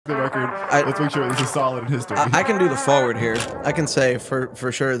the record. Let's make sure this is solid in history. I can do the forward here. I can say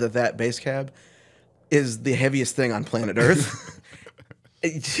for sure that bass cab is the heaviest thing on planet Earth.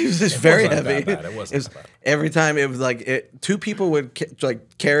 It was just very heavy. It wasn't that bad. Every time it was like two people would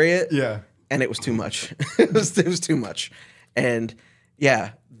carry it. Yeah. And it was too much. it was too much. And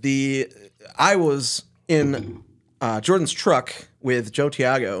yeah, I was in Jordan's truck with Joe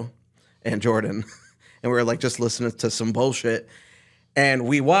Tiago and Jordan, and we were like just listening to some bullshit. And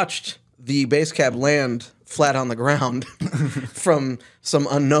we watched the bass cab land flat on the ground from some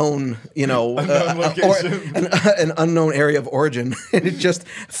unknown, an unknown area of origin. And it just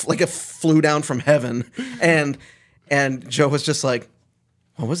like it flew down from heaven. And Joe was just like,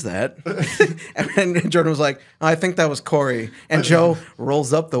 what was that? and Jordan was like, oh, I think that was Corey. And Joe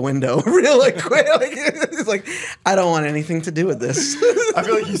rolls up the window really quick. He's like, I don't want anything to do with this. I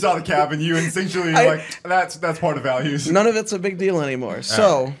feel like you saw the cab and you instinctually that's part of values. None of it's a big deal anymore.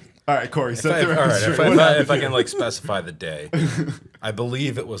 So. All right, Corey. If I can like specify the day, I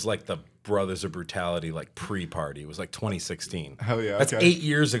believe it was like the Brothers of Brutality like pre-party. It was like 2016. Hell yeah! That's okay. 8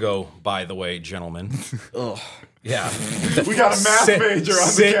 years ago, by the way, gentlemen. Oh yeah, we got a math major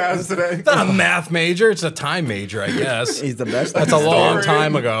on the cast today. It's not a math major; it's a time major, I guess. He's the best. That's a long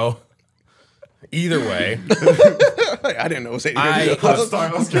time ago. Either way, I didn't know it was 8 years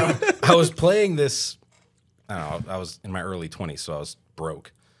ago. Let's go. I was playing this. I don't know. I was in my early 20s, so I was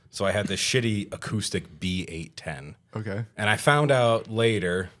broke. So I had this shitty acoustic B810. Okay. And I found out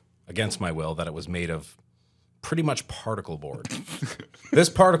later, against my will, that it was made of pretty much particle board. This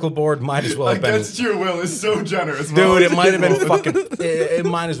particle board might as well have been... Against your will is so generous. Dude, it might have been fucking... It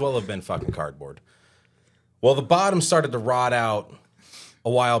might as well have been fucking cardboard. Well, the bottom started to rot out a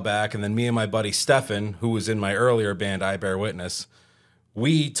while back, and then me and my buddy Stefan, who was in my earlier band, I Bear Witness...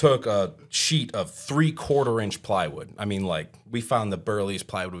 We took a sheet of 3/4-inch plywood. I mean, like, we found the burliest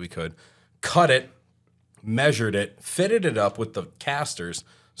plywood we could, cut it, measured it, fitted it up with the casters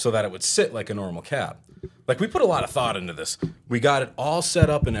so that it would sit like a normal cab. Like, we put a lot of thought into this. We got it all set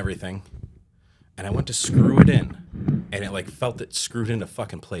up and everything, and I went to screw it in, and it, like, felt it screwed into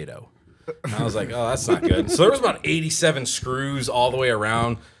fucking Play-Doh. And I was like, oh, that's not good. So there was about 87 screws all the way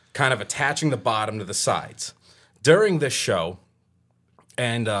around, kind of attaching the bottom to the sides. During this show...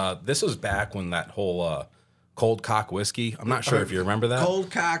 And this was back when that whole cold cock whiskey. I'm not sure if you remember that.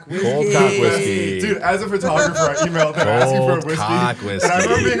 Cold cock whiskey. Cold cock whiskey. Dude, as a photographer, I emailed them asking for a whiskey. Cock whiskey. And I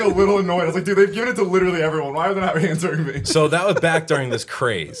remember being a little annoyed. I was like, dude, they've given it to literally everyone. Why are they not answering me? So that was back during this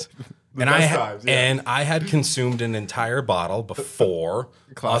craze. And times, yeah. and I had consumed an entire bottle before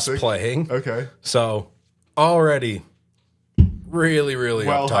us playing. Okay. So already really, really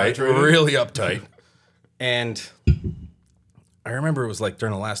Well uptight. hydrated. Really uptight. And... I remember it was like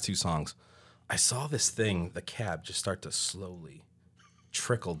during the last two songs, I saw this thing, the cab, just start to slowly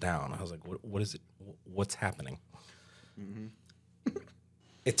trickle down. I was like, what is it? What's happening? Mm-hmm.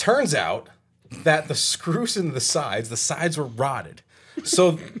 It turns out that the screws in the sides were rotted.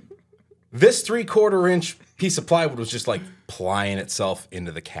 So this 3/4-inch piece of plywood was just like plying itself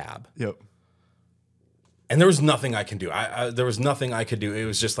into the cab. Yep. And there was nothing I can do. There was nothing I could do. It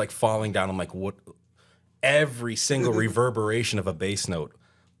was just like falling down. I'm like, what? Every single reverberation of a bass note,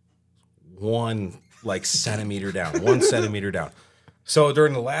 1 centimeter down, 1 centimeter down. So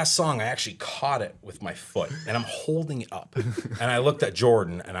during the last song, I actually caught it with my foot, and I'm holding it up. And I looked at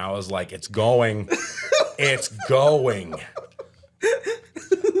Jordan, and I was like, it's going. It's going.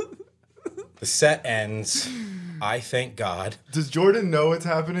 The set ends. I thank God. Does Jordan know what's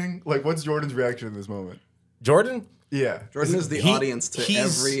happening? Like, what's Jordan's reaction in this moment? Jordan? Yeah. Jordan is the audience to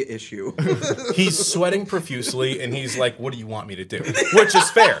every issue. He's sweating profusely, and he's like, what do you want me to do? Which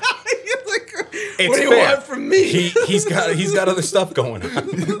is fair. It's what do you want from me? He's got other stuff going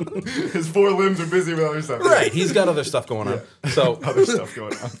on. His 4 limbs are busy with other stuff. Right, he's got other stuff going on. So Other stuff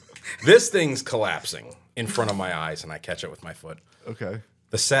going on. this thing's collapsing in front of my eyes, and I catch it with my foot. Okay.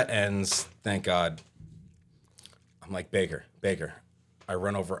 The set ends, thank God. I'm like, Baker. I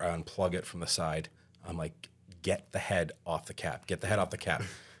run over, I unplug it from the side. I'm like, get the head off the cab. Get the head off the cab.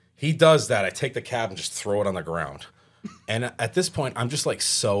 He does that. I take the cab and just throw it on the ground. And at this point, I'm just like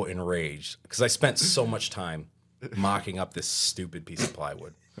so enraged because I spent so much time mocking up this stupid piece of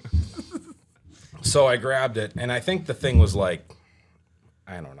plywood. So I grabbed it, and I think the thing was like,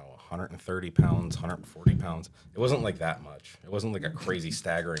 I don't know, 130 pounds, 140 pounds. It wasn't like that much. It wasn't like a crazy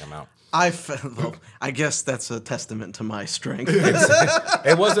staggering amount. I guess that's a testament to my strength.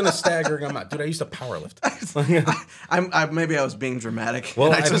 It wasn't a staggering amount. Dude, I used to power lift. Maybe I was being dramatic.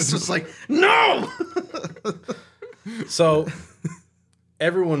 Well, and I just was like, no! So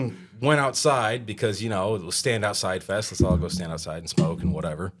everyone went outside because, you know, it was stand outside fest. Let's all go stand outside and smoke and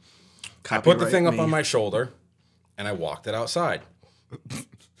whatever. I put the thing up on my shoulder and I walked it outside.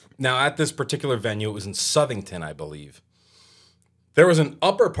 Now, at this particular venue, it was in Southington, I believe. There was an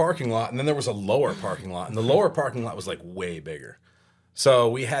upper parking lot and then there was a lower parking lot. And the lower parking lot was like way bigger. So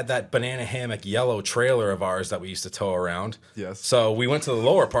we had that banana hammock yellow trailer of ours that we used to tow around. Yes. So we went to the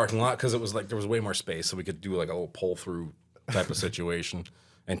lower parking lot because it was like there was way more space, so we could do like a little pull through type of situation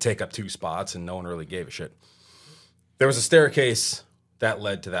and take up 2 spots, and no one really gave a shit. There was a staircase that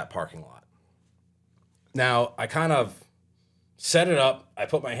led to that parking lot. Now I kind of set it up. I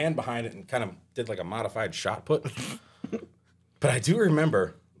put my hand behind it and kind of did like a modified shot put. But I do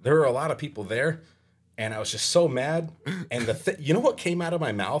remember there were a lot of people there. And I was just so mad. And you know what came out of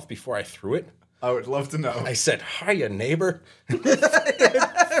my mouth before I threw it? I would love to know. I said, "Hiya, neighbor," and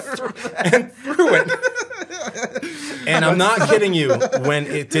threw it. And I'm not kidding you when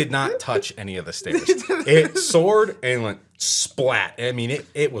it did not touch any of the stairs. It soared and went splat. I mean,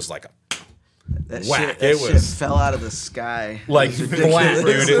 it was like a whack. That shit fell out of the sky. Like flat,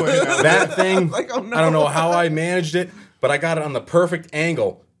 dude. That thing, Like, oh no. I don't know how I managed it, but I got it on the perfect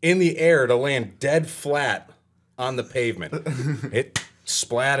angle in the air to land dead flat on the pavement. It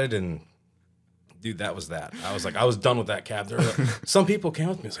splatted and, dude, that was that. I was like, I was done with that cab. Some people came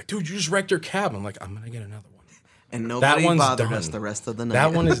up to me, it's like, dude, you just wrecked your cab. I'm like, I'm gonna get another one. And nobody bothered us the rest of the night.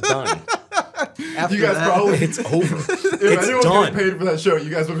 That one is done. After You guys that, probably, It's over. if It's anyone's done. getting paid for that show, you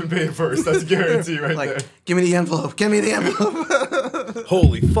guys would have been paid first. That's a guarantee right there. give me the envelope. Give me the envelope.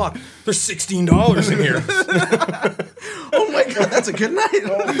 Holy fuck. There's $16 in here. Oh my god, that's a good night.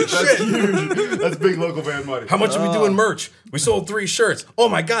 That's huge. That's big local band money. How much are we doing merch? We sold 3 shirts. Oh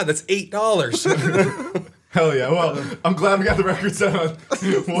my god, that's $8. Hell yeah. Well, I'm glad we got the record set on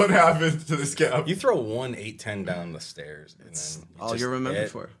what happened to this cab. You throw 1 810 down the stairs. And then All you're remembered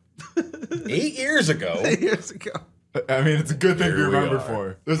for. 8 years ago. 8 years ago. I mean, it's a good thing to be Here we remembered are.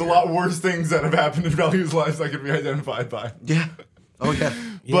 for. There's a lot worse things that have happened in Value's lives that could be identified by. Yeah. Oh yeah.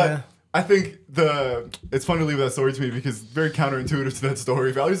 But I think it's fun to leave that story to me because it's very counterintuitive to that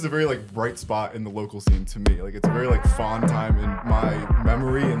story. Values is a very like bright spot in the local scene to me. Like it's a very like fond time in my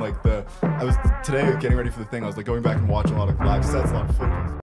memory, and like I was today getting ready for the thing. I was like going back and watching a lot of live sets, a lot of footage.